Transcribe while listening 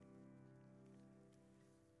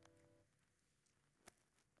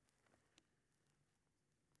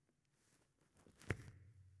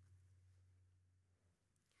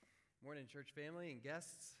Morning, church family and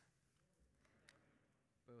guests,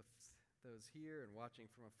 both those here and watching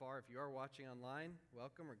from afar. If you are watching online,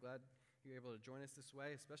 welcome. We're glad you're able to join us this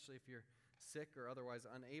way, especially if you're sick or otherwise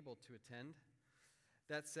unable to attend.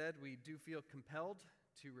 That said, we do feel compelled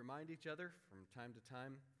to remind each other from time to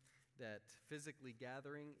time that physically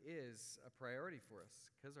gathering is a priority for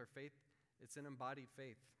us because our faith, it's an embodied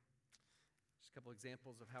faith. Just a couple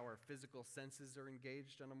examples of how our physical senses are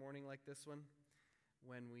engaged on a morning like this one.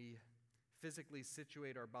 When we physically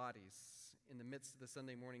situate our bodies in the midst of the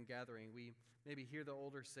Sunday morning gathering, we maybe hear the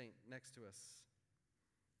older saint next to us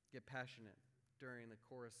get passionate during the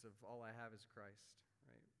chorus of All I Have is Christ,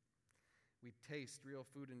 right? We taste real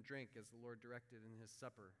food and drink as the Lord directed in his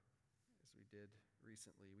supper, as we did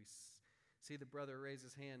recently. We see the brother raise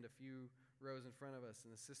his hand a few rows in front of us and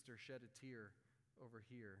the sister shed a tear over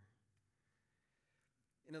here.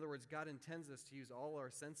 In other words, God intends us to use all our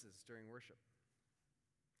senses during worship.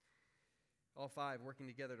 All five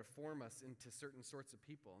working together to form us into certain sorts of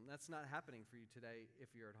people. And that's not happening for you today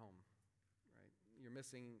if you're at home, right? You're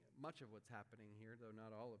missing much of what's happening here, though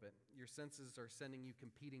not all of it. Your senses are sending you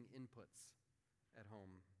competing inputs at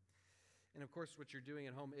home. And of course, what you're doing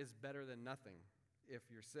at home is better than nothing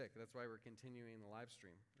if you're sick. That's why we're continuing the live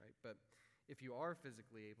stream, right? But if you are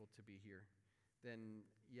physically able to be here, then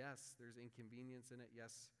yes, there's inconvenience in it.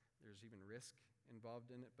 Yes, there's even risk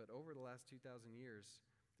involved in it. But over the last 2,000 years,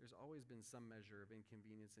 there's always been some measure of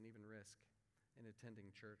inconvenience and even risk in attending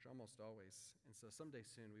church, almost always. And so someday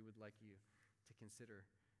soon, we would like you to consider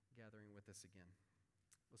gathering with us again.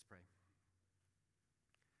 Let's pray.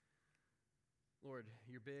 Lord,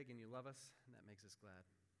 you're big and you love us, and that makes us glad.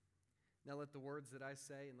 Now let the words that I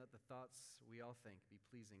say and let the thoughts we all think be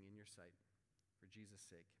pleasing in your sight. For Jesus'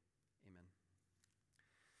 sake, amen.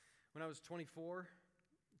 When I was 24,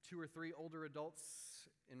 2 or 3 older adults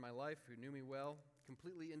in my life who knew me well,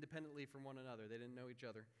 completely independently from one another, they didn't know each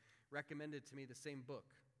other, recommended to me the same book.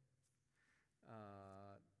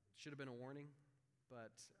 Should have been a warning,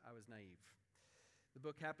 but I was naive. The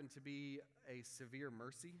book happened to be A Severe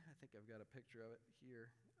Mercy. I think I've got a picture of it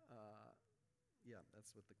here. Yeah,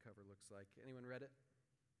 that's what the cover looks like. Anyone read it?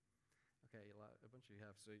 Okay, a bunch of you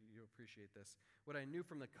have, so you appreciate this. What I knew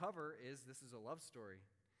from the cover is this is a love story.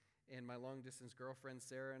 And my long-distance girlfriend,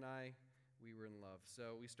 Sarah, and I, we were in love.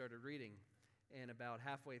 So we started reading. And about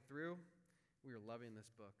halfway through, we were loving this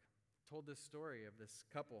book. Told this story of this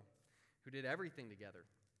couple who did everything together.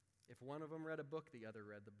 If one of them read a book, the other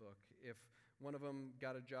read the book. If one of them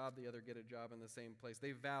got a job, the other get a job in the same place.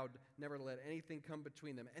 They vowed never to let anything come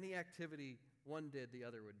between them. Any activity one did, the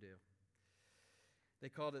other would do. They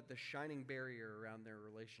called it the shining barrier around their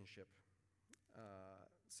relationship.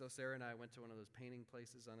 So Sarah and I went to one of those painting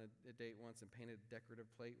places on a date once and painted a decorative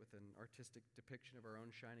plate with an artistic depiction of our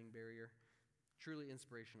own shining barrier. Truly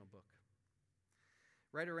inspirational book.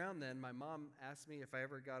 Right around then, my mom asked me if I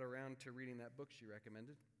ever got around to reading that book she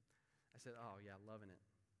recommended. I said, oh yeah, loving it.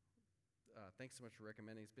 Thanks so much for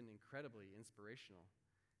recommending. It's been incredibly inspirational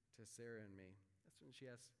to Sarah and me. That's when she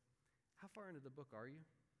asked, how far into the book are you?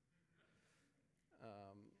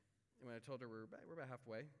 And when I told her we're about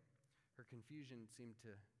halfway, her confusion seemed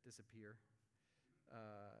to disappear.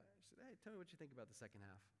 She said, hey, tell me what you think about the second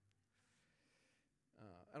half.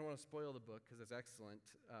 I don't want to spoil the book because it's excellent.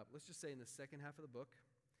 Let's just say in the second half of the book,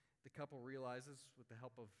 the couple realizes, with the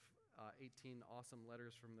help of 18 awesome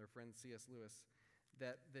letters from their friend C.S. Lewis,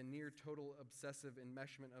 that the near total obsessive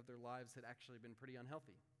enmeshment of their lives had actually been pretty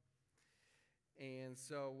unhealthy. And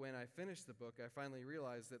so when I finished the book, I finally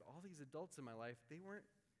realized that all these adults in my life, they weren't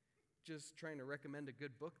just trying to recommend a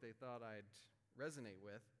good book they thought I'd resonate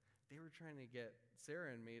with. They were trying to get Sarah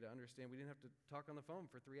and me to understand we didn't have to talk on the phone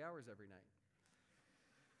for 3 hours every night.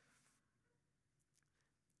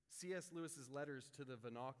 C.S. Lewis's letters to the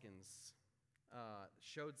Vanaucans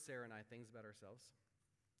showed Sarah and I things about ourselves.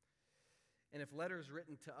 And if letters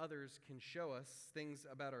written to others can show us things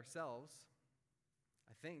about ourselves,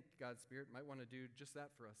 I think God's Spirit might want to do just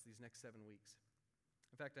that for us these next 7 weeks.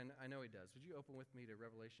 In fact, I know he does. Would you open with me to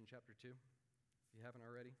Revelation chapter 2, if you haven't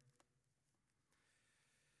already?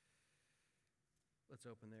 Let's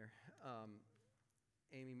open there.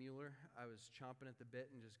 Amy Mueller, I was chomping at the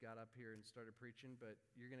bit and just got up here and started preaching, but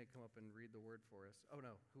you're going to come up and read the word for us. Oh,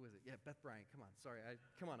 no, who is it? Yeah, Beth Bryant, come on. Sorry,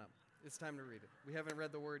 come on up. It's time to read it. We haven't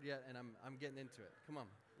read the word yet, and I'm getting into it. Come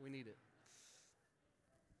on, we need it.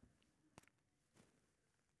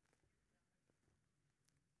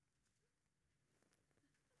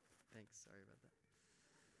 Thanks, sorry about that.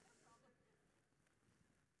 Will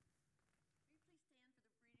you please stand for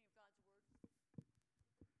the reading of God's word?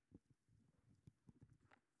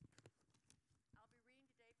 I'll be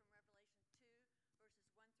reading today from Revelation 2, verses 1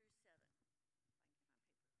 through 7.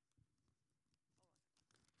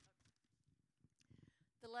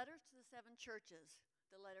 letters to the 7 churches,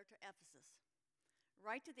 the letter to Ephesus.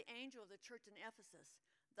 Write to the angel of the church in Ephesus.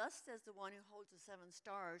 Thus says the one who holds the 7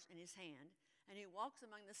 stars in his hand and who walks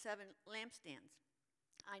among the 7 lampstands.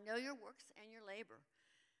 I know your works and your labor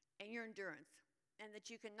and your endurance, and that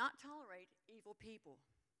you cannot tolerate evil people.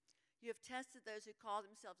 You have tested those who call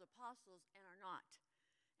themselves apostles and are not,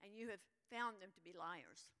 and you have found them to be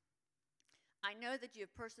liars. I know that you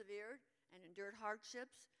have persevered and endured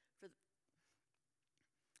hardships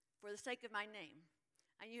for the sake of my name,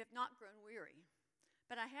 and you have not grown weary.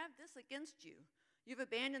 But I have this against you. You've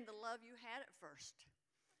abandoned the love you had at first.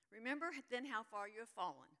 Remember then how far you have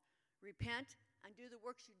fallen. Repent and do the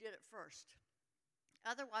works you did at first.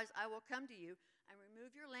 Otherwise, I will come to you and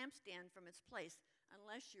remove your lampstand from its place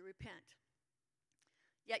unless you repent.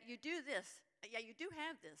 Yet you do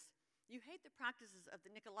have this. You hate the practices of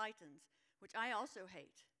the Nicolaitans, which I also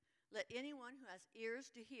hate. Let anyone who has ears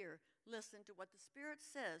to hear listen to what the Spirit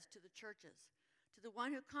says to the churches. To the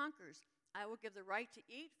one who conquers, I will give the right to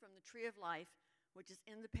eat from the tree of life, which is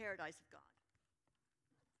in the paradise of God.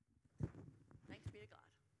 Thanks be to God.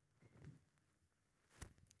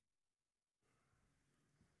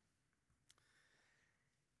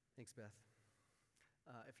 Thanks, Beth.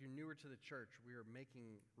 If you're newer to the church, we are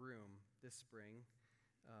making room this spring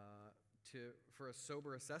for a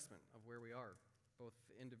sober assessment of where we are, both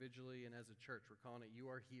individually and as a church. We're calling it You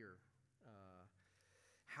Are Here.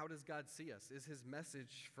 How does God see us? Is his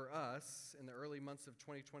message for us in the early months of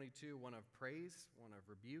 2022 one of praise, one of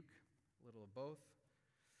rebuke, a little of both?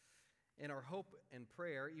 And our hope and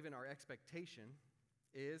prayer, even our expectation,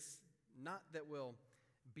 is not that we'll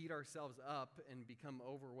beat ourselves up and become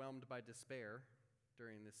overwhelmed by despair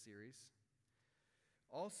during this series.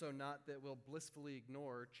 Also, not that we'll blissfully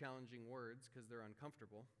ignore challenging words because they're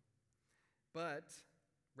uncomfortable, but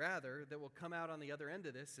rather that we'll come out on the other end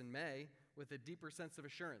of this in May with a deeper sense of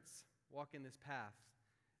assurance, walk in this path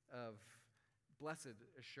of blessed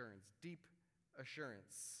assurance, deep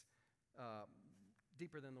assurance,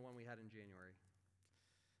 deeper than the one we had in January.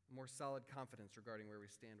 More solid confidence regarding where we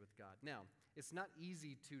stand with God. Now, it's not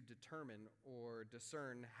easy to determine or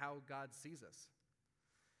discern how God sees us.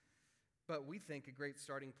 But we think a great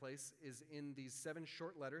starting place is in these 7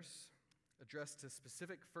 short letters addressed to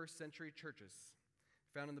specific first century churches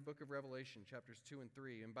found in the book of Revelation, chapters 2 and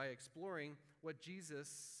 3. And by exploring what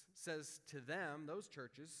Jesus says to them, those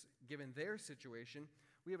churches, given their situation,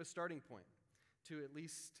 we have a starting point to at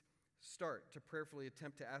least start to prayerfully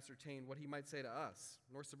attempt to ascertain what he might say to us,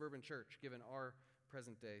 North Suburban Church, given our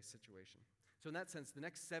present-day situation. So in that sense, the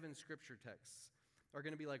next 7 scripture texts are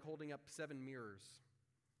going to be like holding up 7 mirrors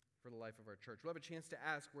for the life of our church. We'll have a chance to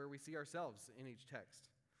ask where we see ourselves in each text.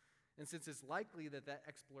 And since it's likely that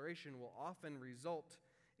exploration will often result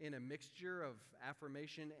in a mixture of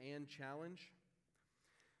affirmation and challenge,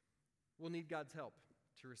 we'll need God's help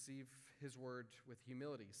to receive his word with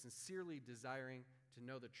humility, sincerely desiring to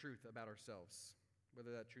know the truth about ourselves,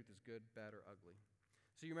 whether that truth is good, bad, or ugly.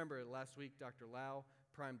 So you remember last week, Dr. Lau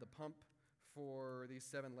primed the pump for these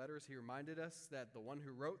 7 letters. He reminded us that the one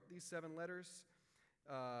who wrote these 7 letters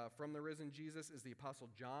from the risen Jesus is the Apostle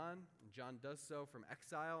John. And John does so from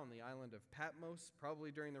exile on the island of Patmos,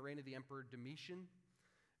 probably during the reign of the Emperor Domitian,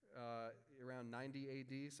 around 90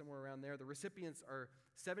 AD, somewhere around there. The recipients are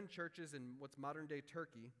 7 churches in what's modern-day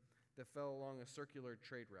Turkey that fell along a circular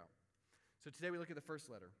trade route. So today we look at the first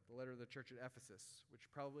letter, the letter of the church at Ephesus, which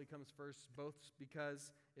probably comes first both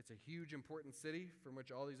because it's a huge, important city from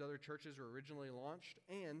which all these other churches were originally launched,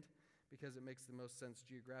 and because it makes the most sense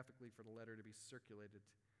geographically for the letter to be circulated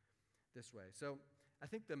this way. So I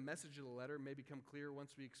think the message of the letter may become clear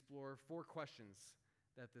once we explore 4 questions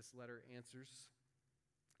that this letter answers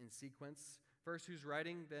in sequence. First, who's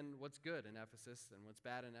writing? Then what's good in Ephesus? Then what's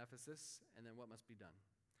bad in Ephesus? And then what must be done?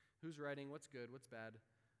 Who's writing? What's good? What's bad?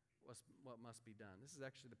 What must be done? This is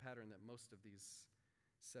actually the pattern that most of these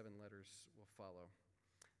 7 letters will follow.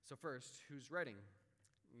 So first, who's writing?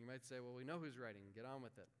 You might say, well, we know who's writing. Get on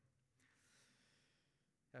with it.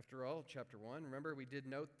 After all, chapter 1, remember we did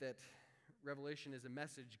note that Revelation is a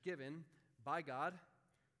message given by God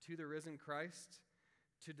to the risen Christ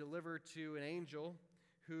to deliver to an angel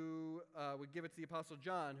who would give it to the Apostle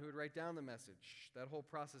John, who would write down the message. That whole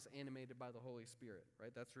process animated by the Holy Spirit,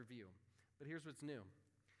 right? That's review. But here's what's new.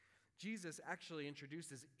 Jesus actually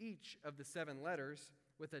introduces each of the 7 letters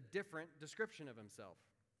with a different description of himself.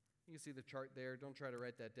 You can see the chart there. Don't try to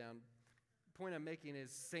write that down. The point I'm making is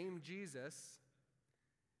same Jesus,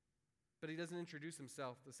 but he doesn't introduce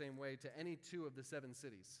himself the same way to any 2 of the 7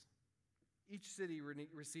 cities. Each city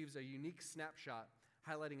receives a unique snapshot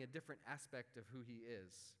highlighting a different aspect of who he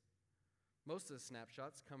is. Most of the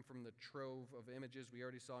snapshots come from the trove of images we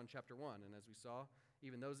already saw in chapter 1. And as we saw,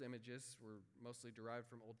 even those images were mostly derived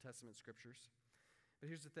from Old Testament scriptures. But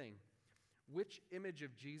here's the thing. Which image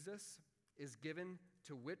of Jesus is given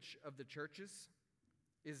to which of the churches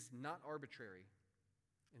is not arbitrary.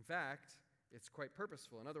 In fact, it's quite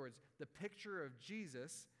purposeful. In other words, the picture of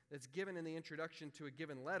Jesus that's given in the introduction to a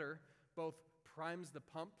given letter both primes the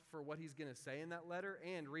pump for what he's going to say in that letter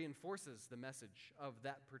and reinforces the message of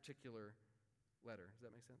that particular letter. Does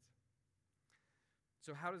that make sense?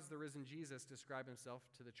 So how does the risen Jesus describe himself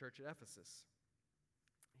to the church at Ephesus?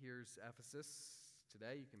 Here's Ephesus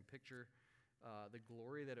today. You can picture the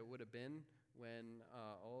glory that it would have been when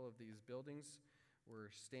all of these buildings were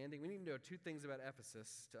standing. We need to know two things about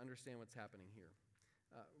Ephesus to understand what's happening here.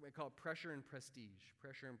 We call it pressure and prestige.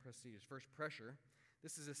 Pressure and prestige. First, pressure.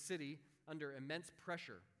 This is a city under immense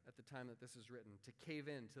pressure at the time that this is written to cave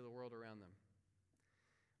in to the world around them.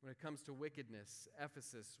 When it comes to wickedness,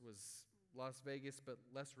 Ephesus was Las Vegas, but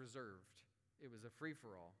less reserved. It was a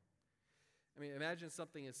free-for-all. I mean, imagine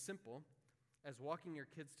something as simple as walking your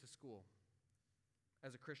kids to school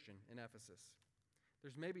as a Christian in Ephesus.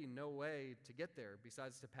 There's maybe no way to get there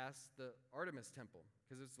besides to pass the Artemis Temple,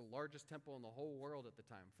 because it's the largest temple in the whole world at the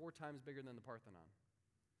time, 4 times bigger than the Parthenon.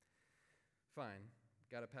 Fine,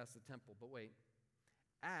 got to pass the temple, but wait.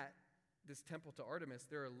 At this temple to Artemis,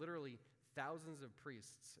 there are literally thousands of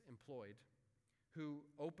priests employed who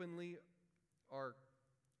openly are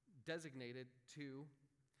designated to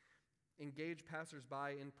engage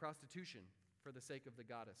passersby in prostitution for the sake of the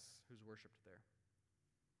goddess who's worshipped there.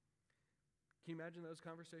 Can you imagine those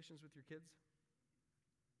conversations with your kids?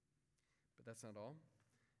 But that's not all.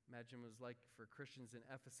 Imagine what it was like for Christians in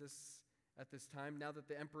Ephesus at this time, now that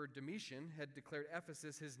the Emperor Domitian had declared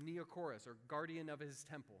Ephesus his Neocorus, or guardian of his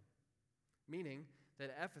temple, meaning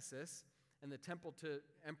that Ephesus and the temple to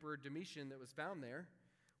Emperor Domitian that was found there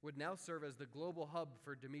would now serve as the global hub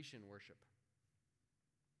for Domitian worship.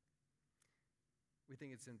 We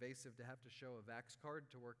think it's invasive to have to show a Vax card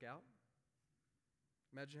to work out.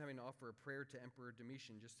 Imagine having to offer a prayer to Emperor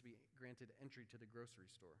Domitian just to be granted entry to the grocery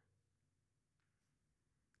store.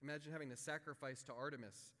 Imagine having to sacrifice to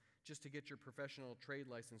Artemis just to get your professional trade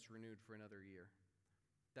license renewed for another year.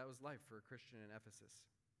 That was life for a Christian in Ephesus.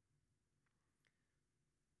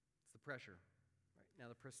 It's the pressure. Right? Now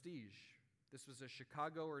the prestige. This was a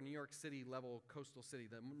Chicago or New York City level coastal city,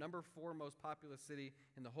 the number 4 most populous city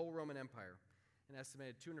in the whole Roman Empire, an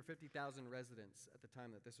estimated 250,000 residents at the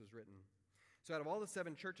time that this was written. So out of all the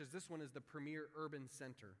 7 churches, this one is the premier urban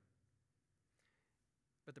center.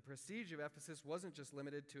 But the prestige of Ephesus wasn't just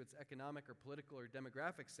limited to its economic or political or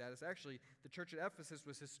demographic status. Actually, the church at Ephesus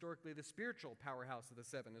was historically the spiritual powerhouse of the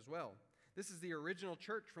 7 as well. This is the original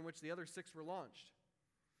church from which the other 6 were launched.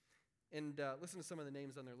 And listen to some of the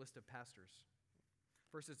names on their list of pastors.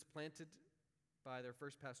 First, it's planted by their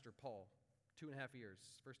first pastor, Paul. 2.5 years.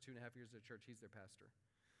 First 2.5 years of the church, he's their pastor.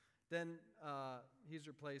 Then he's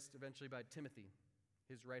replaced eventually by Timothy,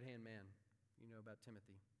 his right-hand man. You know about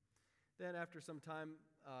Timothy. Then after some time,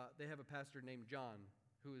 they have a pastor named John,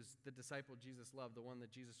 who is the disciple Jesus loved, the one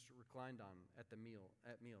that Jesus reclined on at meals,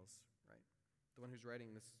 right? The one who's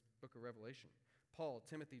writing this book of Revelation. Paul,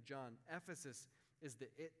 Timothy, John. Ephesus is the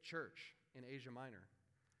it church in Asia Minor.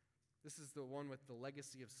 This is the one with the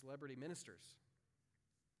legacy of celebrity ministers.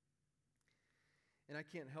 And I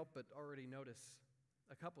can't help but already notice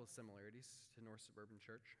a couple of similarities to North Suburban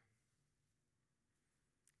Church.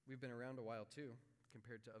 We've been around a while too,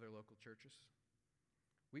 compared to other local churches.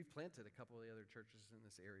 We've planted a couple of the other churches in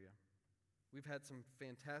this area. We've had some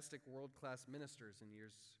fantastic world-class ministers in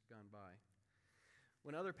years gone by.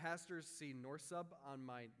 When other pastors see North Sub on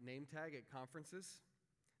my name tag at conferences,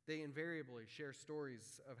 they invariably share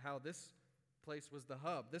stories of how this place was the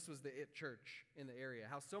hub. This was the it church in the area.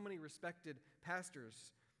 How so many respected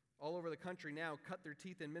pastors all over the country now cut their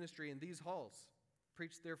teeth in ministry in these halls,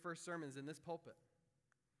 preached their first sermons in this pulpit.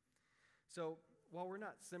 So while we're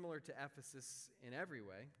not similar to Ephesus in every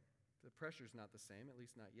way, the pressure's not the same, at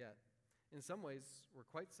least not yet. In some ways, we're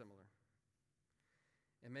quite similar.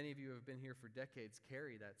 And many of you who have been here for decades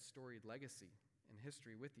carry that storied legacy and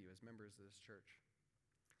history with you as members of this church.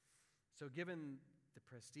 So given the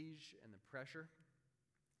prestige and the pressure,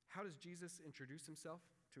 how does Jesus introduce himself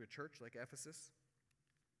to a church like Ephesus?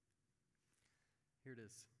 Here it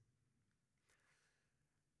is.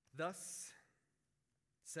 Thus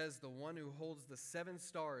says the one who holds the 7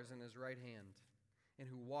 stars in his right hand and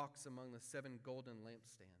who walks among the 7 golden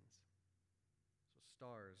lampstands. So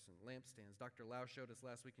stars and lampstands. Dr. Lau showed us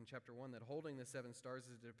last week in chapter 1 that holding the 7 stars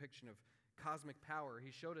is a depiction of cosmic power.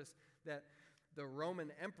 He showed us that the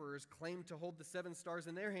Roman emperors claimed to hold the 7 stars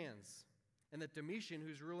in their hands. and that Domitian,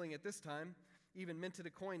 who's ruling at this time, even minted a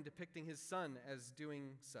coin depicting his son as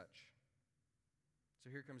doing such. So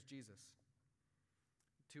here comes Jesus.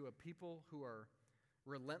 To a people who are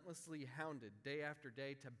relentlessly hounded day after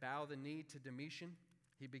day to bow the knee to Domitian,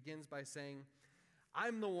 he begins by saying,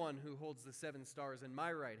 I'm the one who holds the 7 stars in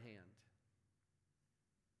my right hand.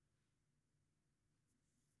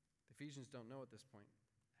 The Ephesians don't know at this point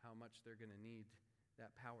how much they're going to need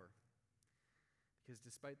that power. Because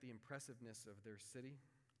despite the impressiveness of their city,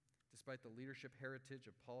 despite the leadership heritage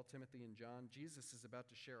of Paul, Timothy, and John, Jesus is about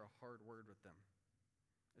to share a hard word with them,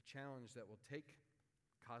 a challenge that will take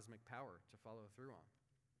cosmic power to follow through on.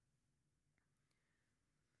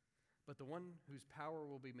 But the one whose power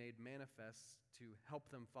will be made manifest to help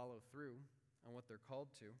them follow through on what they're called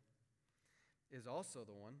to is also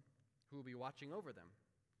the one who will be watching over them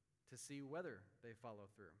to see whether they follow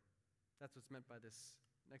through. That's what's meant by this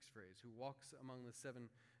next phrase, who walks among the 7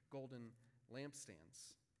 golden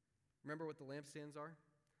lampstands. Remember what the lampstands are?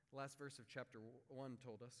 The last verse of chapter 1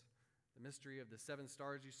 told us. The mystery of the 7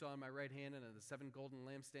 stars you saw in my right hand and of the 7 golden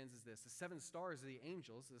lampstands is this. The 7 stars are the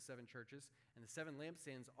angels, the 7 churches, and the 7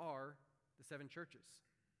 lampstands are the 7 churches.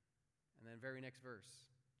 And then very next verse,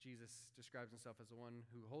 Jesus describes himself as the one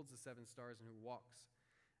who holds the 7 stars and who walks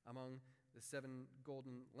among the 7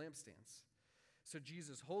 golden lampstands. So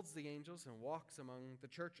Jesus holds the angels and walks among the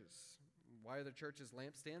churches. Why are the churches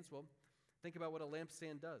lampstands? Well, think about what a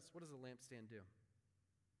lampstand does. What does a lampstand do?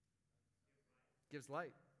 Gives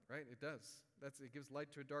light, right? It does. It gives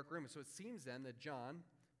light to a dark room. So it seems then that John,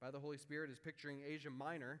 by the Holy Spirit, is picturing Asia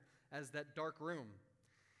Minor as that dark room.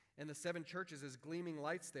 And the 7 churches as gleaming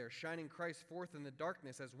lights there, shining Christ forth in the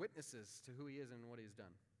darkness as witnesses to who he is and what he's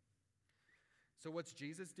done. So what's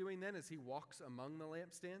Jesus doing then as he walks among the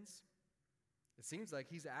lampstands? It seems like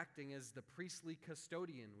he's acting as the priestly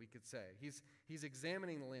custodian, we could say. He's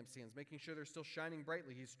examining the lampstands, making sure they're still shining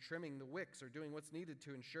brightly. He's trimming the wicks or doing what's needed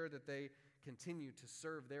to ensure that they continue to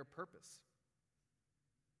serve their purpose.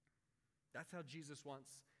 That's how Jesus wants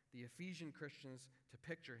the Ephesian Christians to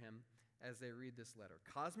picture him as they read this letter.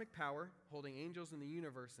 Cosmic power, holding angels in the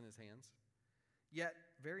universe in his hands, yet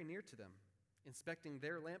very near to them, inspecting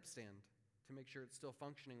their lampstand to make sure it's still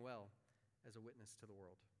functioning well as a witness to the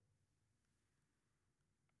world.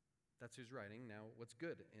 That's who's writing. Now, what's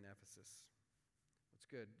good in Ephesus? What's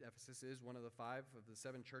good? Ephesus is one of the 5 of the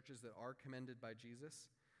 7 churches that are commended by Jesus.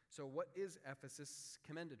 So what is Ephesus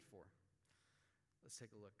commended for? Let's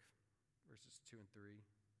take a look. Verses 2 and 3,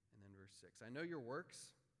 and then verse 6. I know your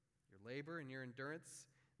works, your labor, and your endurance,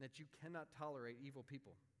 and that you cannot tolerate evil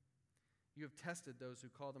people. You have tested those who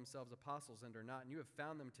call themselves apostles and are not, and you have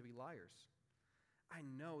found them to be liars. I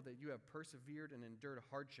know that you have persevered and endured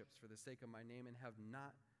hardships for the sake of my name and have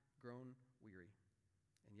not grown weary.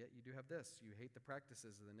 And yet you do have this. You hate the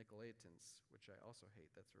practices of the Nicolaitans, which I also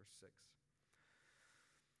hate. That's verse 6.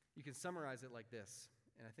 You can summarize it like this,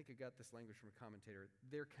 and I think I got this language from a commentator.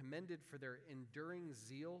 They're commended for their enduring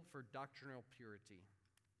zeal for doctrinal purity.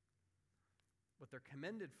 What they're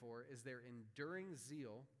commended for is their enduring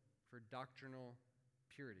zeal for doctrinal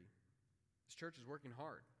purity. This church is working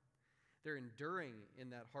hard. They're enduring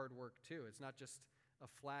in that hard work too. It's not just a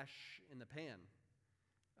flash in the pan.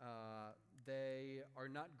 They are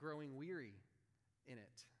not growing weary in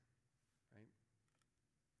it, right?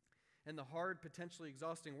 And the hard, potentially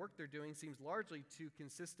exhausting work they're doing seems largely to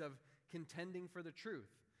consist of contending for the truth.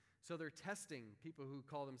 So they're testing people who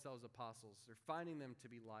call themselves apostles. They're finding them to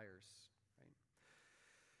be liars, right?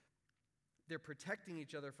 They're protecting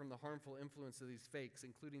each other from the harmful influence of these fakes,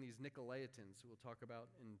 including these Nicolaitans, who we'll talk about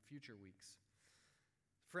in future weeks.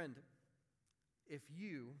 Friend, if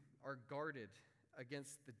you are guarded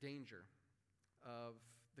against the danger of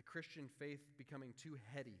the Christian faith becoming too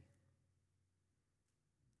heady,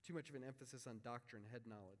 too much of an emphasis on doctrine, head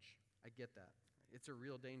knowledge, I get that. It's a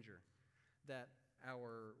real danger that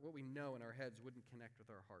what we know in our heads wouldn't connect with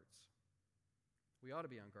our hearts. We ought to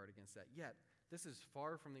be on guard against that. Yet, this is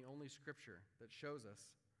far from the only scripture that shows us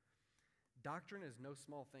doctrine is no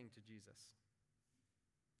small thing to Jesus.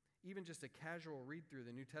 Even just a casual read through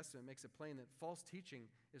the New Testament makes it plain that false teaching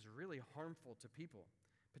is really harmful to people,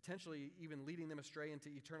 potentially even leading them astray into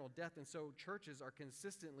eternal death. And so churches are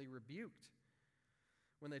consistently rebuked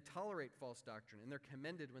when they tolerate false doctrine, and they're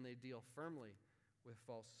commended when they deal firmly with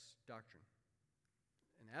false doctrine.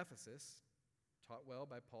 And Ephesus, taught well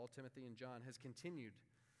by Paul, Timothy, and John, has continued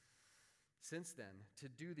since then to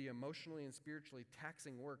do the emotionally and spiritually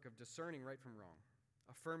taxing work of discerning right from wrong,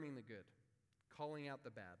 affirming the good, calling out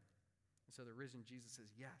the bad. And so the risen Jesus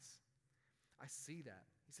says, yes, I see that.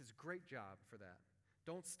 He says, great job for that.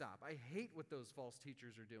 Don't stop. I hate what those false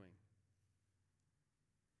teachers are doing.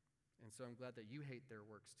 And so I'm glad that you hate their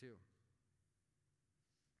works too.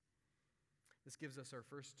 This gives us our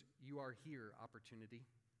first You Are Here opportunity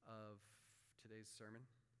of today's sermon.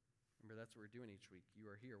 Remember, that's what we're doing each week. You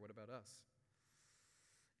are here. What about us?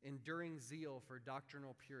 Enduring zeal for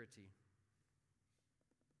doctrinal purity.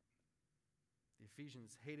 The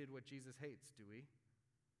Ephesians hated what Jesus hates, do we?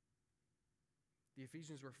 The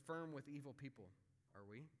Ephesians were firm with evil people, are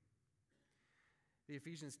we? The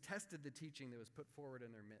Ephesians tested the teaching that was put forward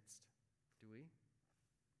in their midst, do we?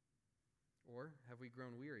 Or have we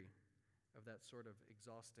grown weary of that sort of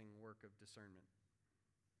exhausting work of discernment?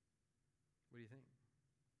 What do you think?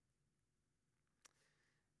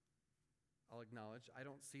 I'll acknowledge I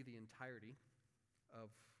don't see the entirety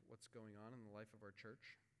of what's going on in the life of our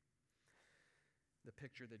church, the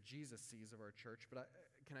picture that Jesus sees of our church, but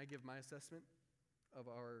can I give my assessment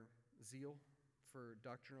of our zeal for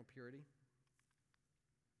doctrinal purity?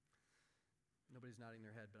 Nobody's nodding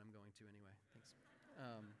their head, but I'm going to anyway. Thanks.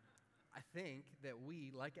 I think that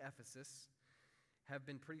we, like Ephesus, have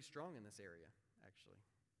been pretty strong in this area, actually.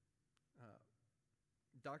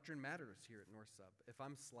 Doctrine matters here at North Sub. If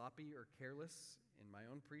I'm sloppy or careless in my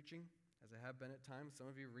own preaching, as I have been at times, some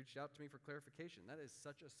of you reached out to me for clarification. That is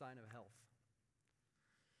such a sign of health.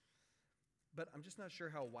 But I'm just not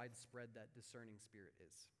sure how widespread that discerning spirit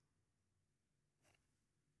is.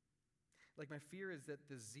 Like, my fear is that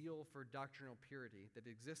the zeal for doctrinal purity that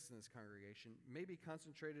exists in this congregation may be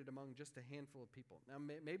concentrated among just a handful of people. Now,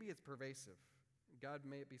 maybe it's pervasive. God,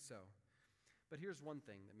 may it be so. But here's one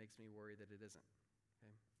thing that makes me worry that it isn't.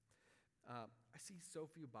 Okay? I see so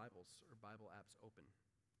few Bibles or Bible apps open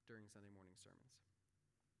during Sunday morning sermons.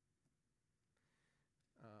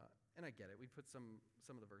 And I get it. We put some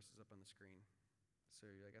of the verses up on the screen. So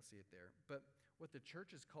you're like, I see it there. But what the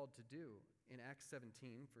church is called to do in Acts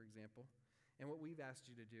 17, for example, and what we've asked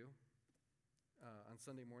you to do on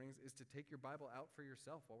Sunday mornings is to take your Bible out for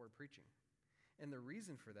yourself while we're preaching. And the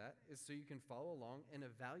reason for that is so you can follow along and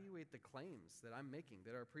evaluate the claims that I'm making,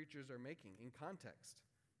 that our preachers are making in context.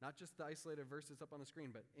 Not just the isolated verses up on the screen,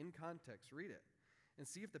 but in context. Read it and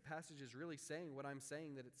see if the passage is really saying what I'm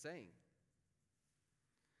saying that it's saying.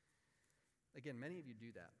 Again, many of you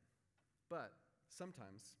do that. But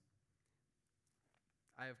sometimes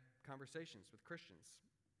I have conversations with Christians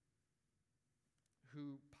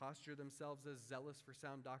who posture themselves as zealous for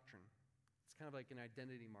sound doctrine. It's kind of like an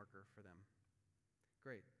identity marker for them.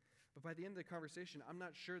 Great. But by the end of the conversation, I'm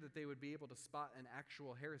not sure that they would be able to spot an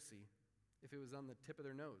actual heresy if it was on the tip of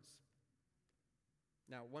their nose.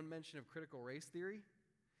 Now, one mention of critical race theory,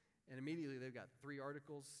 and immediately they've got 3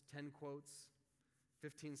 articles, 10 quotes,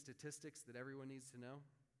 15 statistics that everyone needs to know.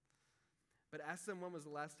 But ask them when was the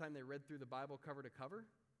last time they read through the Bible cover to cover?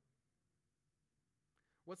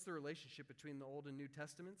 What's the relationship between the Old and New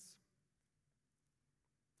Testaments?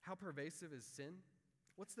 How pervasive is sin?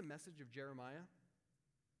 What's the message of Jeremiah?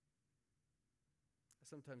 I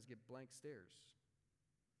sometimes get blank stares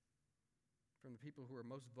from the people who are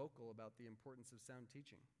most vocal about the importance of sound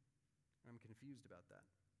teaching. I'm confused about that.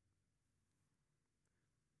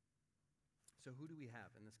 So who do we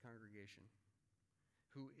have in this congregation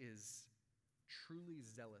who is truly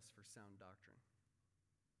zealous for sound doctrine?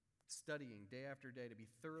 Studying day after day to be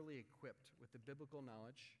thoroughly equipped with the biblical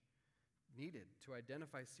knowledge needed to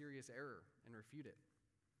identify serious error and refute it.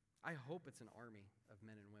 I hope it's an army of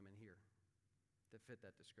men and women here that fit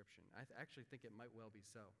that description. I actually think it might well be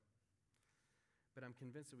so. But I'm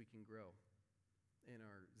convinced that we can grow in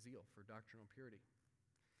our zeal for doctrinal purity.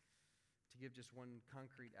 To give just one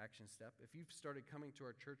concrete action step, if you've started coming to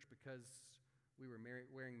our church because we were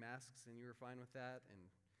wearing masks and you were fine with that, and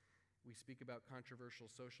we speak about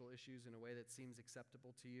controversial social issues in a way that seems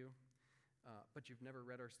acceptable to you, but you've never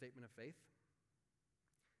read our statement of faith,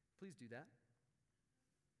 please do that.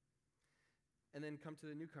 And then come to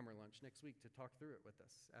the newcomer lunch next week to talk through it with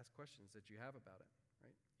us. Ask questions that you have about it,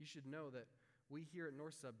 right? You should know that we here at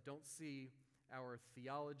North Sub don't see our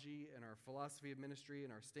theology and our philosophy of ministry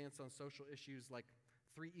and our stance on social issues like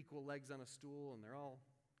 3 equal legs on a stool, and they're all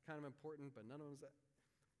kind of important, but none of them's that.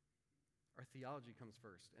 Our theology comes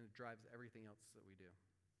first, and it drives everything else that we do.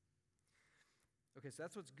 Okay, so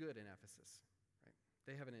that's what's good in Ephesus, right?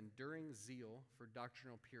 They have an enduring zeal for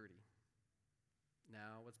doctrinal purity.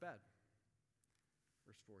 Now, what's bad?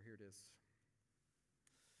 Verse 4, here it is.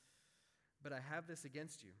 But I have this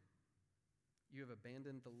against you. You have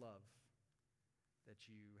abandoned the love that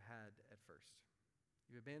you had at first.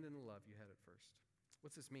 You abandoned the love you had at first.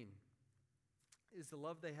 What's this mean? Is the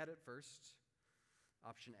love they had at first,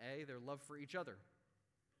 option A, their love for each other?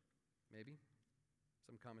 Maybe.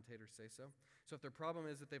 Some commentators say so. So if their problem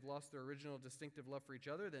is that they've lost their original distinctive love for each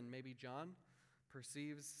other, then maybe John,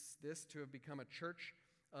 perceives this to have become a church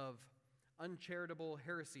of uncharitable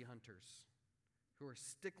heresy hunters who are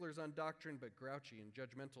sticklers on doctrine but grouchy and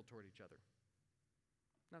judgmental toward each other.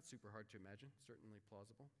 Not super hard to imagine, certainly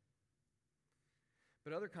plausible.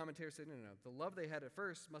 But other commentators say, no. The love they had at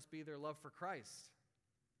first must be their love for Christ.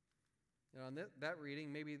 Now, on that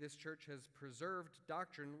reading, maybe this church has preserved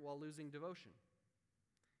doctrine while losing devotion.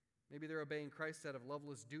 Maybe they're obeying Christ out of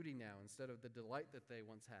loveless duty now instead of the delight that they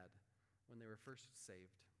once had when they were first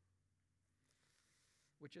saved.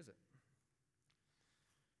 Which is it?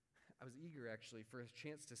 I was eager, actually, for a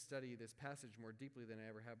chance to study this passage more deeply than I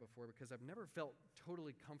ever have before because I've never felt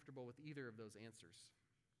totally comfortable with either of those answers,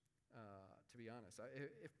 to be honest.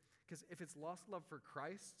 Because if it's lost love for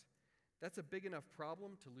Christ, that's a big enough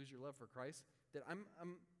problem to lose your love for Christ that I'm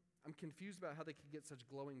confused about how they could get such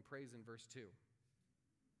glowing praise in verse 2.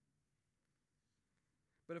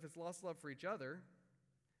 But if it's lost love for each other,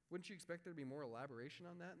 wouldn't you expect there to be more elaboration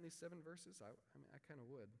on that in these 7 verses? I kind of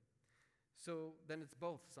would. So then it's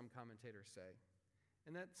both, some commentators say.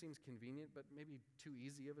 And that seems convenient, but maybe too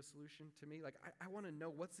easy of a solution to me. Like, I want to know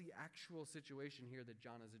what's the actual situation here that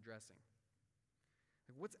John is addressing.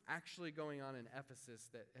 Like, what's actually going on in Ephesus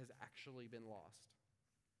that has actually been lost?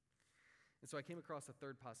 And so I came across a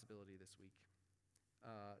third possibility this week.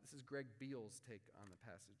 This is Greg Beale's take on the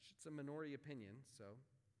passage. It's a minority opinion, so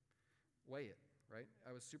weigh it, right?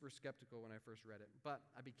 I was super skeptical when I first read it, but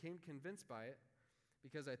I became convinced by it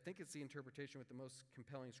because I think it's the interpretation with the most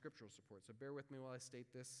compelling scriptural support. So bear with me while I state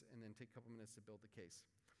this and then take a couple minutes to build the case.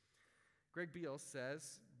 Greg Beale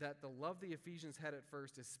says that the love the Ephesians had at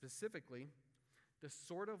first is specifically the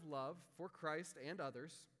sort of love for Christ and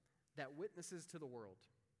others that witnesses to the world.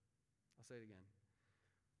 I'll say it again.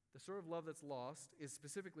 The sort of love that's lost is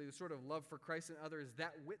specifically the sort of love for Christ and others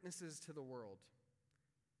that witnesses to the world.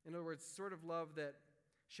 In other words, sort of love that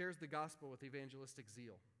shares the gospel with evangelistic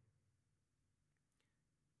zeal.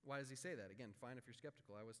 Why does he say that? Again, fine if you're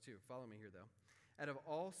skeptical. I was too. Follow me here, though. Out of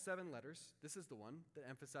all 7 letters, this is the one that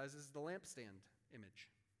emphasizes the lampstand image.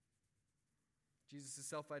 Jesus'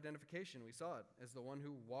 self-identification, we saw it, as the one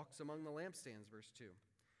who walks among the lampstands, verse 2.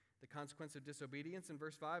 The consequence of disobedience in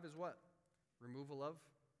verse 5 is what? Removal of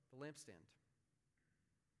the lampstand.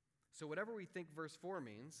 So whatever we think verse 4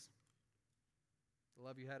 means, the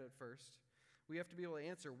love you had at first, we have to be able to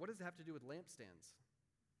answer, what does it have to do with lampstands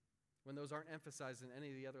when those aren't emphasized in any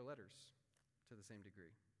of the other letters to the same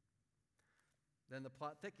degree? Then the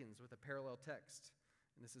plot thickens with a parallel text,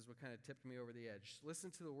 and this is what kind of tipped me over the edge.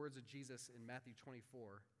 Listen to the words of Jesus in Matthew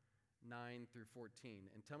 24, 9 through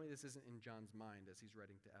 14, and tell me this isn't in John's mind as he's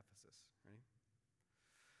writing to Ephesus. Ready?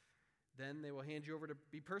 Then they will hand you over to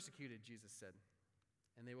be persecuted, Jesus said,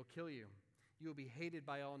 and they will kill you. You will be hated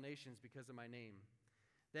by all nations because of my name.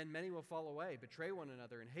 Then many will fall away, betray one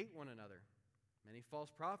another, and hate one another. Many false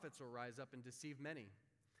prophets will rise up and deceive many.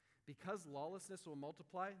 Because lawlessness will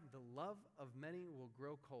multiply, the love of many will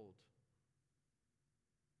grow cold.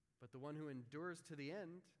 But the one who endures to the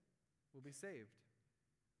end will be saved.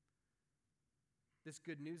 This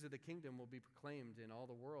good news of the kingdom will be proclaimed in all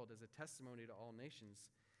the world as a testimony to all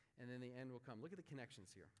nations, and then the end will come. Look at the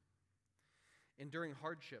connections here. Enduring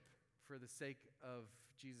hardship for the sake of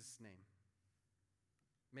Jesus' name.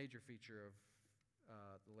 Major feature of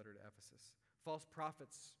the letter to Ephesus. False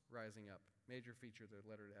prophets rising up. Major feature of the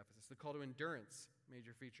letter to Ephesus. The call to endurance.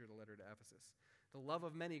 Major feature of the letter to Ephesus. The love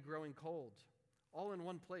of many growing cold. All in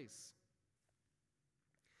one place.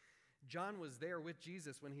 John was there with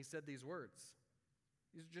Jesus when he said these words.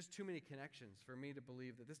 These are just too many connections for me to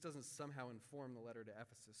believe that this doesn't somehow inform the letter to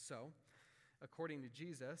Ephesus. So, according to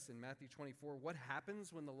Jesus in Matthew 24, what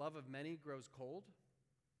happens when the love of many grows cold?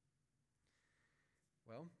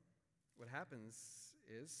 Well, what happens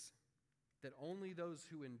is that only those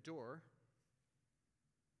who endure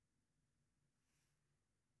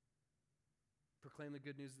proclaim the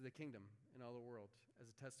good news of the kingdom in all the world as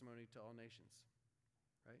a testimony to all nations,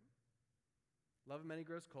 right? Love of many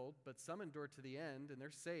grows cold, but some endure to the end, and they're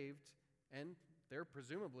saved, and they're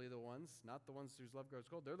presumably the ones, not the ones whose love grows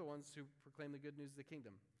cold, they're the ones who proclaim the good news of the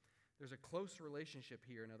kingdom. There's a close relationship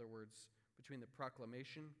here, in other words, between the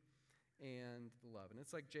proclamation and the love. And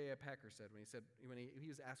it's like J.I. Packer said when he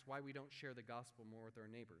was asked why we don't share the gospel more with our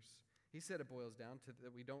neighbors. He said it boils down to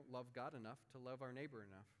that we don't love God enough to love our neighbor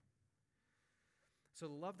enough. So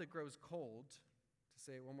the love that grows cold, to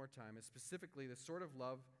say it one more time, is specifically the sort of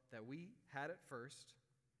love that we had at first,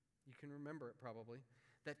 you can remember it probably,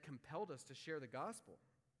 that compelled us to share the gospel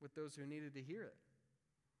with those who needed to hear it.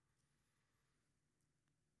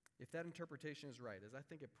 If that interpretation is right, as I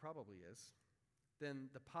think it probably is, then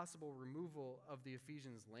the possible removal of the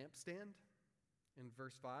Ephesians lampstand in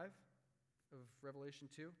verse 5 of Revelation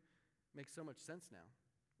 2 makes so much sense now,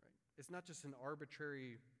 right? It's not just an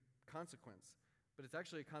arbitrary consequence, but it's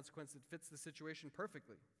actually a consequence that fits the situation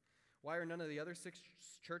perfectly. Why are none of the other 6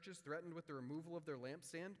 churches threatened with the removal of their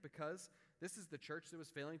lampstand? Because this is the church that was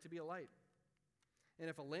failing to be a light. And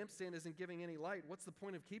if a lampstand isn't giving any light, what's the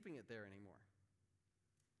point of keeping it there anymore?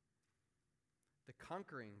 The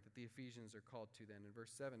conquering that the Ephesians are called to then in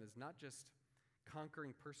verse 7 is not just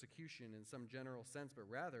conquering persecution in some general sense, but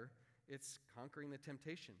rather it's conquering the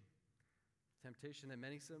temptation that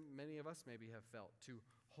many of us maybe have felt, to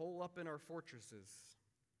hole up in our fortresses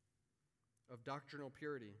of doctrinal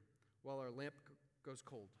purity while our lamp goes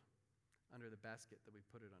cold under the basket that we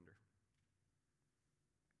put it under.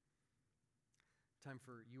 Time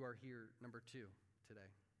for You Are Here number 2 today.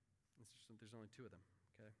 There's only 2 of them,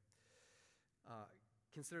 okay?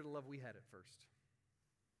 Consider the love we had at first.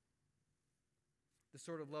 The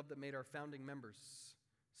sort of love that made our founding members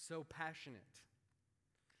so passionate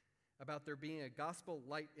about there being a gospel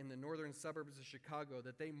light in the northern suburbs of Chicago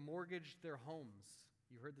that they mortgaged their homes.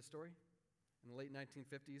 You heard the story? In the late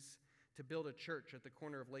 1950s, to build a church at the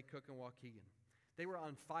corner of Lake Cook and Waukegan. They were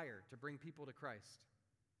on fire to bring people to Christ.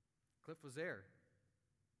 Cliff was there.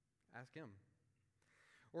 Ask him.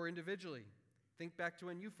 Or individually, think back to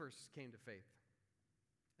when you first came to faith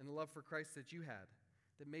and the love for Christ that you had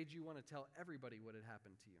that made you want to tell everybody what had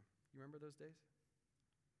happened to you. You remember those days?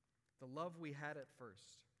 The love we had at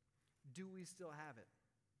first. Do we still have it?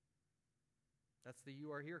 That's the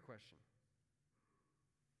You Are Here question.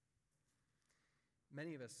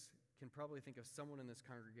 Many of us can probably think of someone in this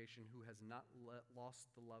congregation who has not lost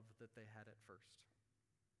the love that they had at first.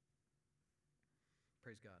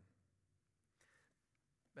 Praise God.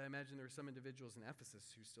 But I imagine there were some individuals in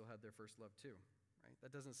Ephesus who still had their first love too, right?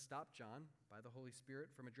 That doesn't stop John, by the Holy Spirit,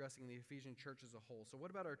 from addressing the Ephesian church as a whole. So what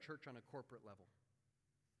about our church on a corporate level?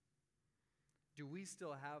 Do we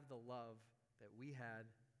still have the love that we had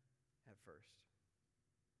at first?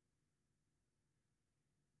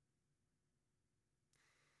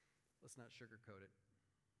 Let's not sugarcoat it.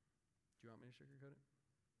 Do you want me to sugarcoat it?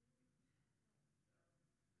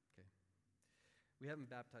 Okay. We haven't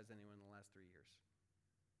baptized anyone in the last 3 years.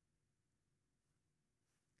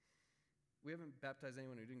 We haven't baptized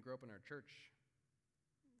anyone who didn't grow up in our church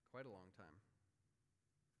quite a long time.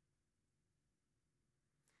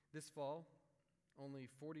 This fall, only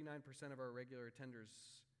 49% of our regular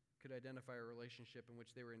attenders could identify a relationship in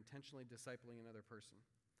which they were intentionally discipling another person.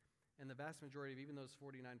 And the vast majority of even those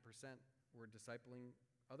 49% were discipling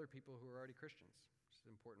other people who were already Christians, which is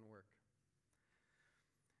important work.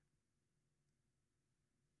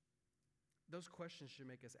 Those questions should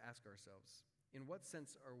make us ask ourselves, in what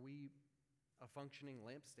sense are we a functioning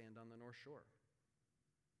lampstand on the North Shore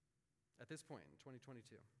at this point in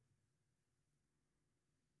 2022?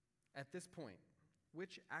 At this point,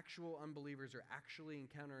 which actual unbelievers are actually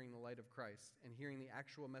encountering the light of Christ and hearing the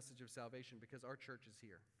actual message of salvation because our church is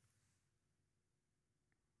here?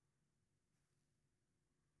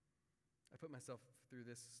 I put myself through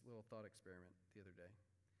this little thought experiment the other day.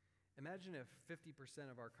 Imagine if 50%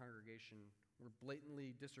 of our congregation were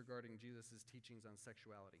blatantly disregarding Jesus' teachings on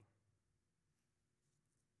sexuality.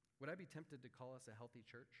 Would I be tempted to call us a healthy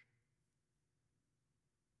church?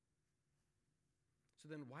 So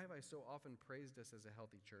then why have I so often praised us as a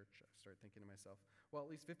healthy church? I start thinking to myself, well, at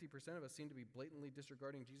least 50% of us seem to be blatantly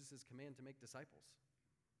disregarding Jesus' command to make disciples.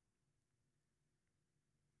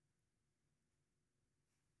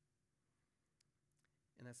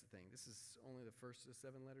 And that's the thing. This is only the first of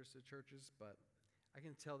 7 letters to churches, but I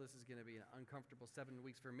can tell this is going to be an uncomfortable 7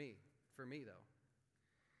 weeks for me though.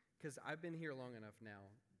 Because I've been here long enough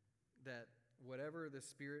now that whatever the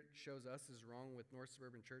Spirit shows us is wrong with North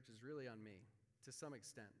Suburban Church is really on me, to some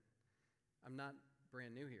extent. I'm not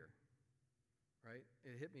brand new here, right?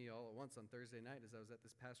 It hit me all at once on Thursday night as I was at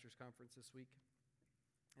this pastor's conference this week.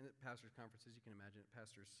 And at pastor's conferences, you can imagine it,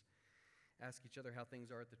 pastors ask each other how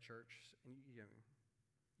things are at the church, and you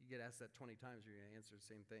get asked that 20 times, you're going to answer the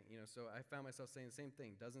same thing. So I found myself saying the same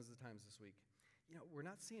thing dozens of times this week. We're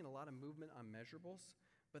not seeing a lot of movement on measurables,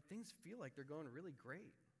 but things feel like they're going really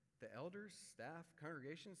great. The elders, staff,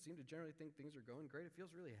 congregations seem to generally think things are going great. It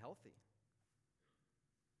feels really healthy.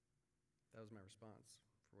 That was my response,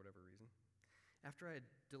 for whatever reason. After I had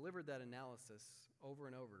delivered that analysis over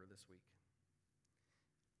and over this week,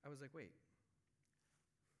 I was like, wait,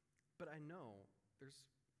 but I know there's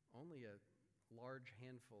only a large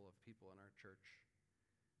handful of people in our church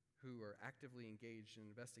who are actively engaged in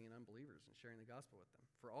investing in unbelievers and sharing the gospel with them.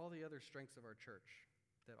 For all the other strengths of our church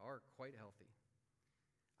that are quite healthy,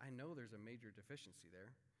 I know there's a major deficiency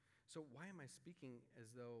there. So why am I speaking as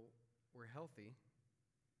though we're healthy,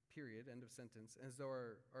 period, end of sentence, as though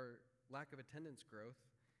our lack of attendance growth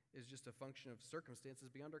is just a function of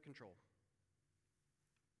circumstances beyond our control.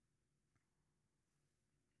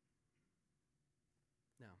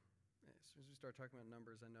 Now, as soon as we start talking about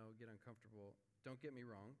numbers, I know get uncomfortable. Don't get me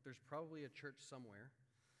wrong. There's probably a church somewhere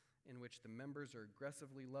in which the members are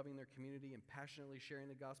aggressively loving their community and passionately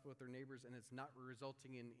sharing the gospel with their neighbors, and it's not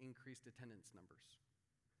resulting in increased attendance numbers.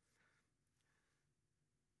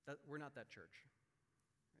 We're not that church.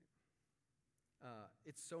 Right?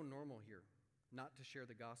 It's so normal here not to share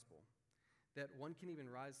the gospel that one can even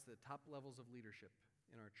rise to the top levels of leadership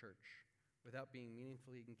in our church without being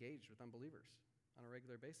meaningfully engaged with unbelievers on a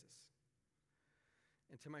regular basis.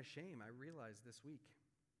 And to my shame, I realized this week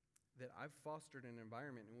that I've fostered an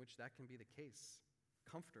environment in which that can be the case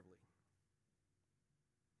comfortably.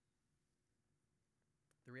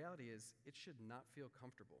 The reality is, it should not feel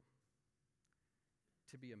comfortable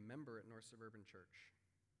to be a member at North Suburban Church,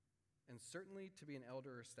 and certainly to be an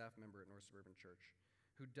elder or staff member at North Suburban Church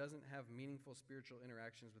who doesn't have meaningful spiritual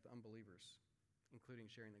interactions with unbelievers,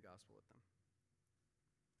 including sharing the gospel with them.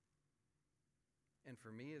 And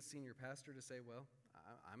for me as senior pastor to say, well,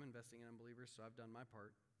 I'm investing in unbelievers, so I've done my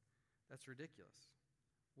part, that's ridiculous.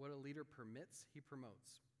 What a leader permits, he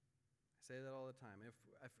promotes. I say that all the time.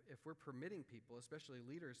 If we're permitting people, especially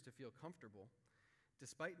leaders, to feel comfortable,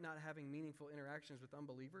 despite not having meaningful interactions with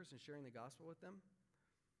unbelievers and sharing the gospel with them,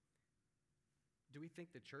 do we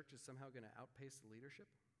think the church is somehow going to outpace the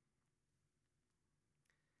leadership?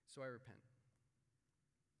 So I repent.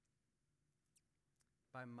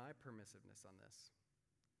 By my permissiveness on this,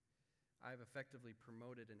 I have effectively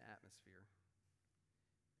promoted an atmosphere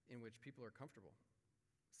in which people are comfortable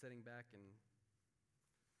sitting back and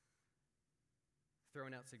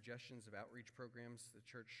throwing out suggestions of outreach programs the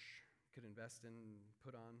church could invest in and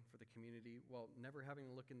put on for the community, while never having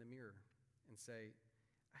to look in the mirror and say,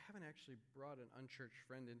 I haven't actually brought an unchurched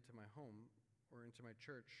friend into my home or into my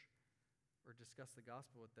church or discussed the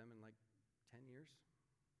gospel with them in like 10 years.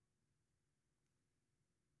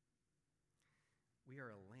 We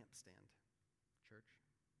are a lampstand, church.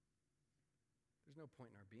 There's no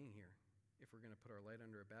point in our being here if we're going to put our light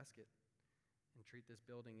under a basket and treat this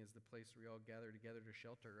building as the place where we all gather together to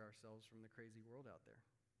shelter ourselves from the crazy world out there.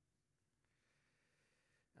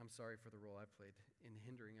 I'm sorry for the role I played in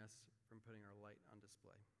hindering us from putting our light on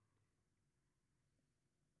display.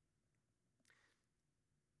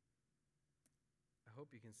 I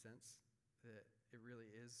hope you can sense that it really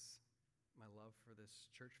is my love for this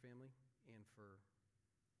church family and for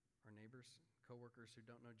our neighbors, coworkers who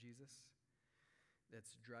don't know Jesus,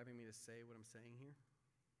 that's driving me to say what I'm saying here.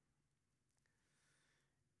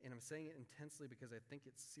 And I'm saying it intensely because I think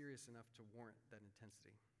it's serious enough to warrant that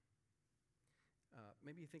intensity.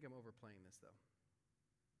 Maybe you think I'm overplaying this, though.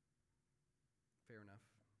 Fair enough.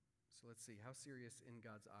 So let's see. How serious in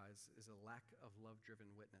God's eyes is a lack of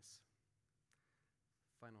love-driven witness?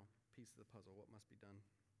 Final piece of the puzzle. What must be done?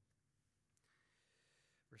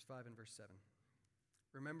 Verse 5 and verse 7.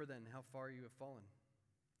 Remember then how far you have fallen.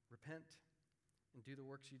 Repent and do the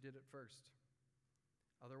works you did at first.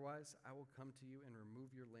 Otherwise, I will come to you and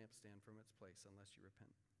remove your lampstand from its place unless you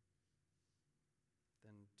repent.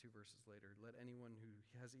 Then 2 verses later, let anyone who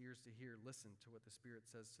has ears to hear listen to what the Spirit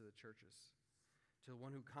says to the churches. To the one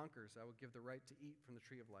who conquers, I will give the right to eat from the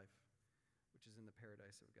tree of life, which is in the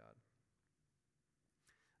paradise of God.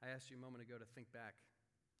 I asked you a moment ago to think back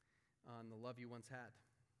on the love you once had,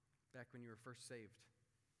 back when you were first saved.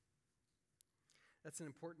 That's an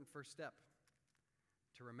important first step,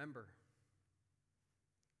 to remember.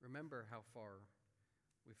 Remember how far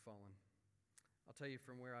we've fallen. I'll tell you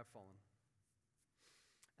from where I've fallen.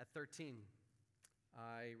 At 13,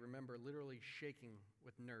 I remember literally shaking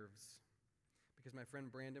with nerves because my friend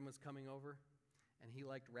Brandon was coming over and he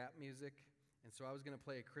liked rap music, and so I was going to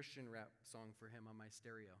play a Christian rap song for him on my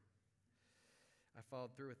stereo. I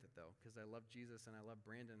followed through with it, though, because I love Jesus and I love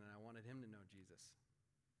Brandon and I wanted him to know Jesus.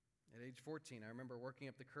 At age 14, I remember working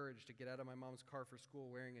up the courage to get out of my mom's car for school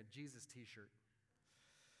wearing a Jesus t-shirt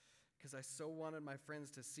because I so wanted my friends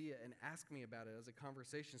to see it and ask me about it as a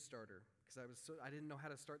conversation starter, because I didn't know how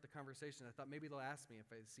to start the conversation. I thought maybe they'll ask me if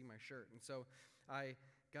they see my shirt. And so I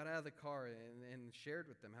got out of the car and shared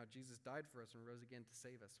with them how Jesus died for us and rose again to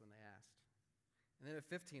save us when they asked. And then at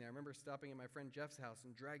 15, I remember stopping at my friend Jeff's house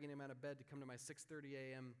and dragging him out of bed to come to my 6:30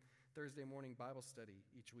 a.m. Thursday morning Bible study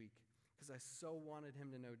each week because I so wanted him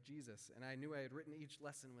to know Jesus, and I knew I had written each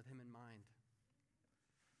lesson with him in mind.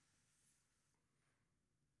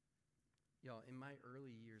 Y'all, in my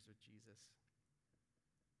early years with Jesus,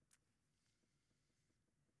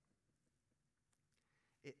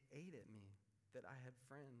 it ate at me that I had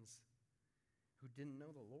friends who didn't know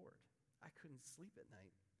the Lord. I couldn't sleep at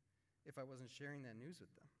night if I wasn't sharing that news with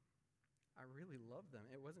them. I really loved them.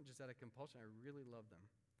 It wasn't just out of compulsion. I really loved them.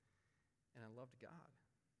 And I loved God.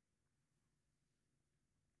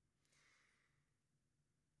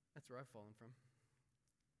 That's where I've fallen from.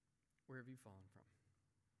 Where have you fallen from?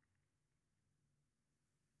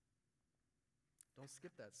 Don't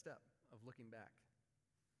skip that step of looking back,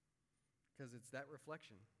 because it's that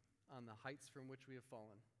reflection on the heights from which we have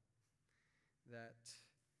fallen that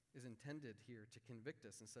is intended here to convict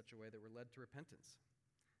us in such a way that we're led to repentance,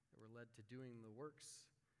 that we're led to doing the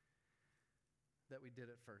works that we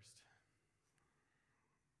did at first.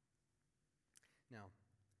 Now,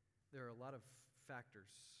 there are a lot of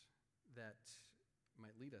factors that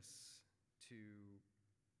might lead us to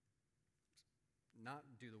not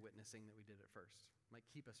do the witnessing that we did at first, might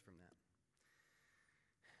keep us from that.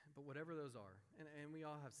 But whatever those are, and we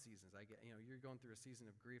all have seasons. I get, you're going through a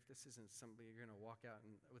season of grief. This isn't somebody you're going to walk out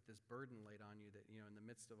with this burden laid on you that, in the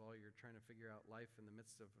midst of all you're trying to figure out life, in the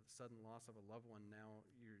midst of sudden loss of a loved one, now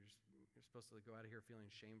you're supposed to go out of here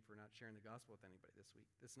feeling shame for not sharing the gospel with anybody this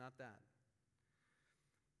week. It's not that.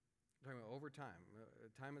 I'm talking about over time.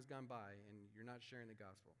 Time has gone by and you're not sharing the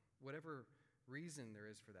gospel. Whatever reason there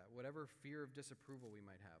is for that, whatever fear of disapproval we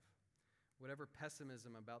might have, whatever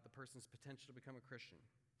pessimism about the person's potential to become a Christian,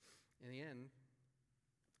 in the end,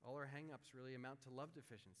 all our hang-ups really amount to love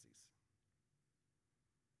deficiencies.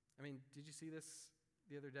 I mean, did you see this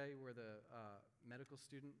the other day where the medical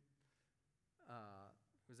student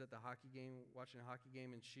was at the hockey game, watching a hockey game,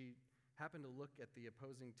 and she happened to look at the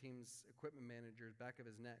opposing team's equipment manager's back of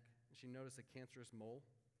his neck, and she noticed a cancerous mole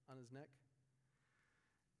on his neck.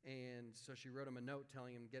 And so she wrote him a note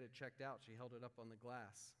telling him to get it checked out. She held it up on the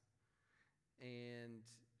glass, and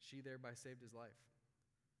she thereby saved his life.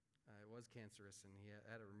 It was cancerous, and he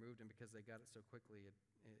had it removed, and because they got it so quickly,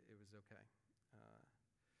 it was okay.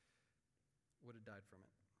 Would have died from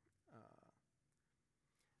it.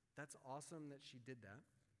 That's awesome that she did that,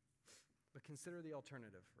 but consider the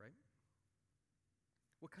alternative, right?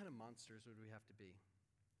 What kind of monsters would we have to be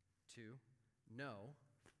to know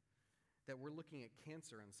that we're looking at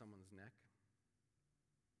cancer on someone's neck,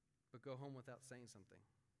 but go home without saying something?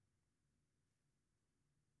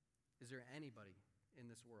 Is there anybody in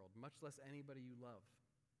this world, much less anybody you love,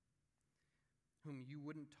 whom you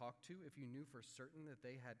wouldn't talk to if you knew for certain that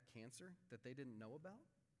they had cancer that they didn't know about?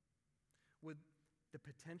 Would the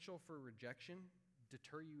potential for rejection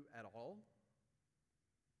deter you at all?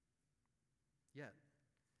 Yet,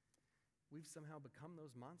 we've somehow become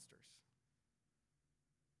those monsters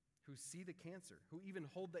who see the cancer, who even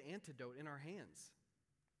hold the antidote in our hands.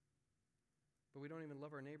 But we don't even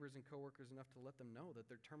love our neighbors and coworkers enough to let them know that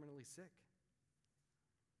they're terminally sick.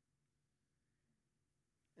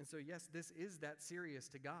 And so, yes, this is that serious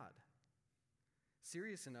to God.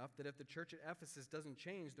 Serious enough that if the church at Ephesus doesn't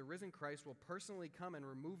change, the risen Christ will personally come and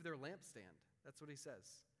remove their lampstand. That's what he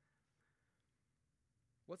says.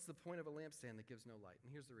 What's the point of a lampstand that gives no light?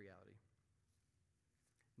 And here's the reality.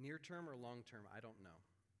 Near term or long term, I don't know.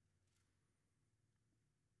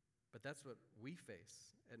 But that's what we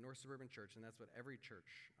face at North Suburban Church, and that's what every church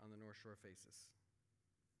on the North Shore faces.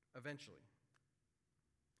 Eventually.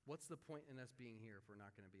 What's the point in us being here if we're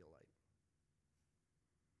not going to be a light?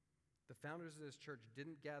 The founders of this church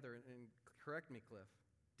didn't gather, and correct me, Cliff,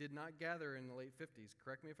 did not gather in the late 50s,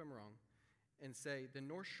 correct me if I'm wrong, and say, the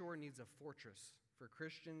North Shore needs a fortress for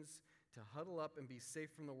Christians to huddle up and be safe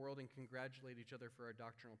from the world and congratulate each other for our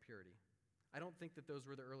doctrinal purity. I don't think that those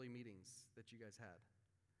were the early meetings that you guys had.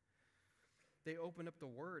 They opened up the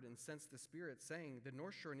Word and sensed the Spirit saying, the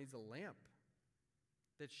North Shore needs a lamp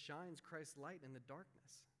that shines Christ's light in the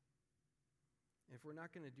darkness. If we're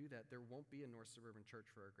not going to do that, there won't be a North Suburban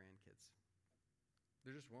Church for our grandkids.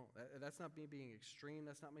 There just won't. That's not me being extreme.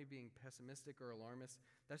 That's not me being pessimistic or alarmist.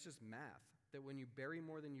 That's just math, that when you bury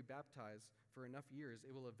more than you baptize for enough years,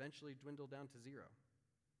 it will eventually dwindle down to zero.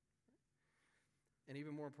 And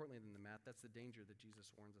even more importantly than the math, that's the danger that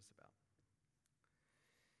Jesus warns us about.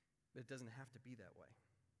 But it doesn't have to be that way.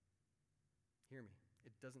 Hear me.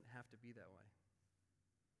 It doesn't have to be that way.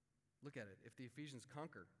 Look at it. If the Ephesians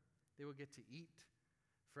conquer, they will get to eat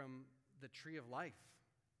from the tree of life,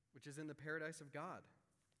 which is in the paradise of God.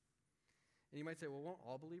 And you might say, well, won't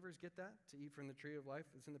all believers get that, to eat from the tree of life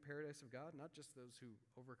that's in the paradise of God, not just those who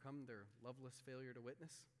overcome their loveless failure to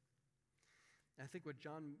witness? And I think what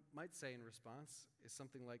John might say in response is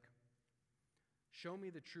something like, show me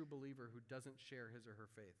the true believer who doesn't share his or her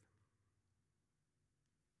faith.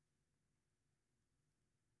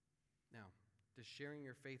 Now, does sharing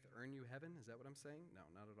your faith earn you heaven? Is that what I'm saying? No,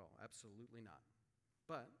 not at all. Absolutely not.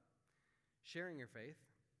 But sharing your faith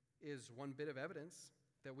is one bit of evidence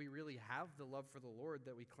that we really have the love for the Lord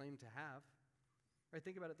that we claim to have. Right,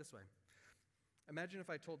 think about it this way. Imagine if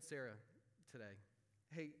I told Sarah today,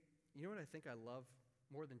 hey, you know what I think I love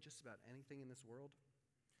more than just about anything in this world?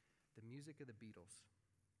 The music of the Beatles.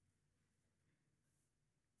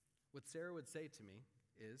 What Sarah would say to me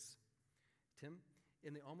is, Tim,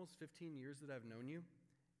 in the almost 15 years that I've known you,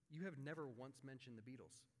 you have never once mentioned the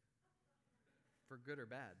Beatles, for good or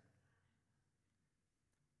bad.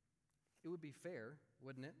 It would be fair,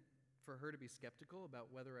 wouldn't it, for her to be skeptical about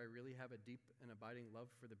whether I really have a deep and abiding love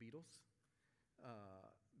for the Beatles?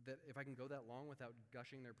 That if I can go that long without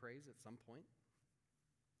gushing their praise at some point?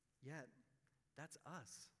 Yet, that's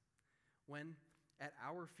us. When at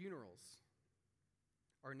our funerals,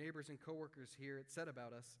 our neighbors and coworkers hear it said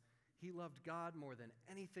about us, he loved God more than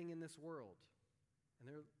anything in this world. And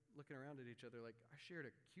they're looking around at each other like, I shared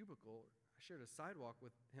a cubicle, I shared a sidewalk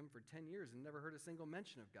with him for 10 years and never heard a single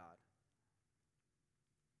mention of God.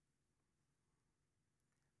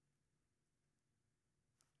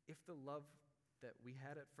 If the love that we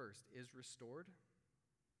had at first is restored,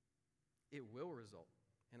 it will result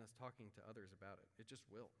in us talking to others about it. It just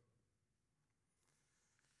will.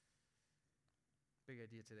 Big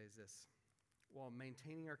idea today is this. While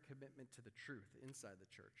maintaining our commitment to the truth inside the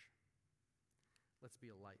church, let's be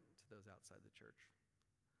a light to those outside the church.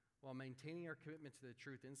 While maintaining our commitment to the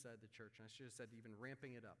truth inside the church, and I should have said even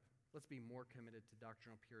ramping it up, let's be more committed to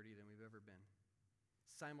doctrinal purity than we've ever been.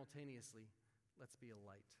 Simultaneously, let's be a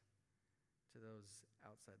light to those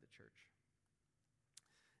outside the church.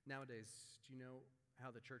 Nowadays, do you know how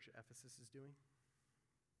the church at Ephesus is doing?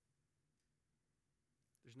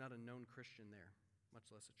 There's not a known Christian there,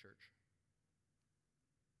 much less a church.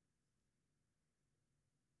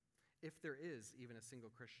 If there is even a single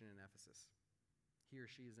Christian in Ephesus, he or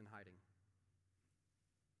she is in hiding.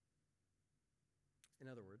 In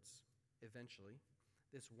other words, eventually,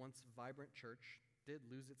 this once vibrant church did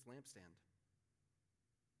lose its lampstand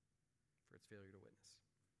for its failure to witness.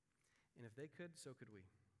 And if they could, so could we.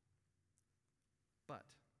 But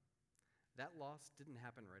that loss didn't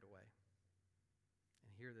happen right away. And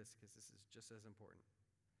hear this because this is just as important.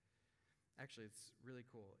 Actually, it's really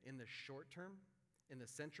cool. In the short term, in the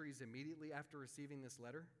centuries immediately after receiving this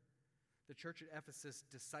letter, the church at Ephesus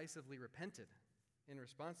decisively repented in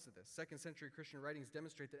response to this. Second century Christian writings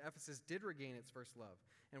demonstrate that Ephesus did regain its first love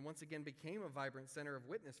and once again became a vibrant center of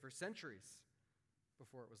witness for centuries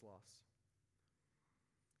before it was lost.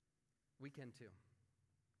 We can too.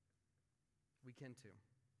 We can too.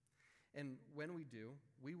 And when we do,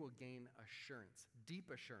 we will gain assurance,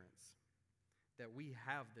 deep assurance, that we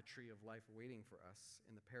have the tree of life waiting for us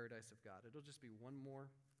in the paradise of God. It'll just be one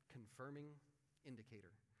more confirming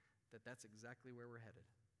indicator that that's exactly where we're headed.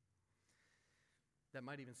 That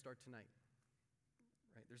might even start tonight,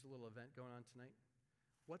 right? There's a little event going on tonight.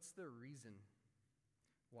 What's the reason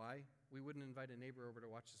why we wouldn't invite a neighbor over to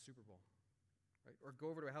watch the Super Bowl? Right? Or go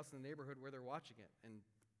over to a house in the neighborhood where they're watching it and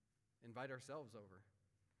invite ourselves over.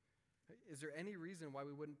 Is there any reason why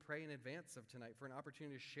we wouldn't pray in advance of tonight for an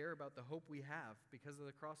opportunity to share about the hope we have because of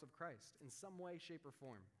the cross of Christ in some way, shape, or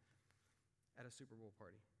form at a Super Bowl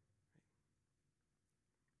party? Right?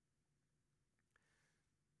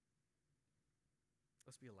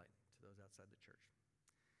 Let's be a light to those outside the church.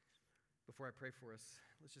 Before I pray for us,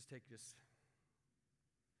 let's just take a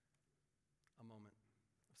moment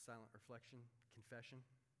of silent reflection, confession,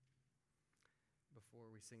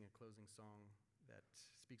 before we sing a closing song that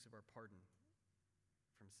speaks of our pardon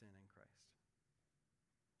from sin in Christ.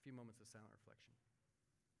 A few moments of silent reflection.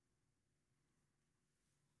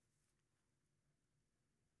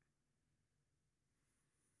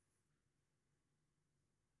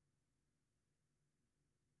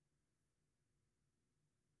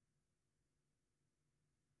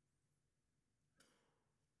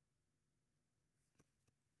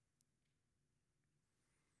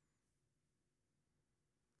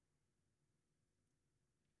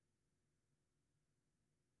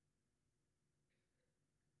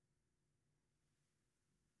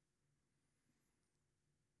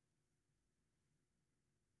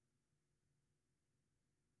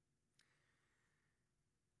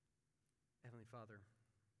 Heavenly Father,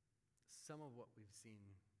 some of what we've seen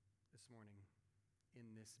this morning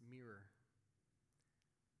in this mirror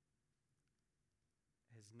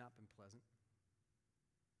has not been pleasant.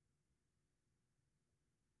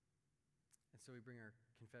 And so we bring our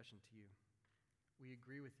confession to you. We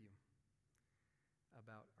agree with you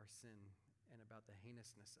about our sin and about the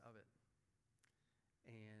heinousness of it.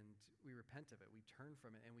 And we repent of it. We turn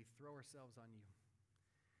from it and we throw ourselves on you,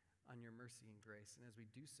 on your mercy and grace. And as we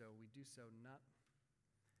do so not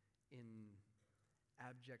in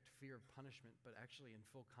abject fear of punishment, but actually in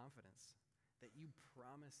full confidence that you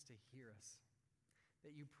promise to hear us,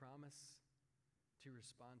 that you promise to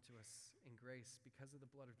respond to us in grace because of the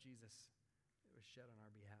blood of Jesus that was shed on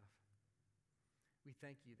our behalf. We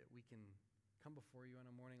thank you that we can come before you on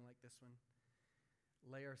a morning like this one,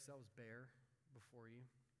 lay ourselves bare before you,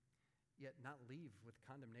 yet not leave with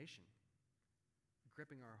condemnation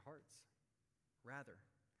gripping our hearts. Rather,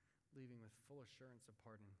 leaving with full assurance of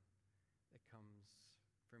pardon that comes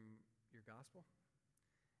from your gospel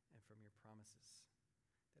and from your promises.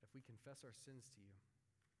 That if we confess our sins to you,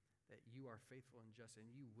 that you are faithful and just, and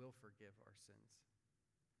you will forgive our sins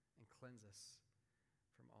and cleanse us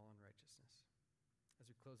from all unrighteousness. As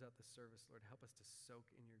we close out this service, Lord, help us to soak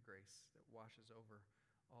in your grace that washes over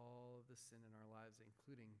all of the sin in our lives,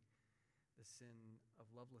 including the sin of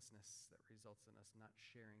lovelessness that results in us not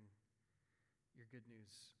sharing your good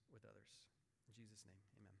news with others. In Jesus' name,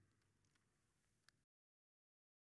 amen.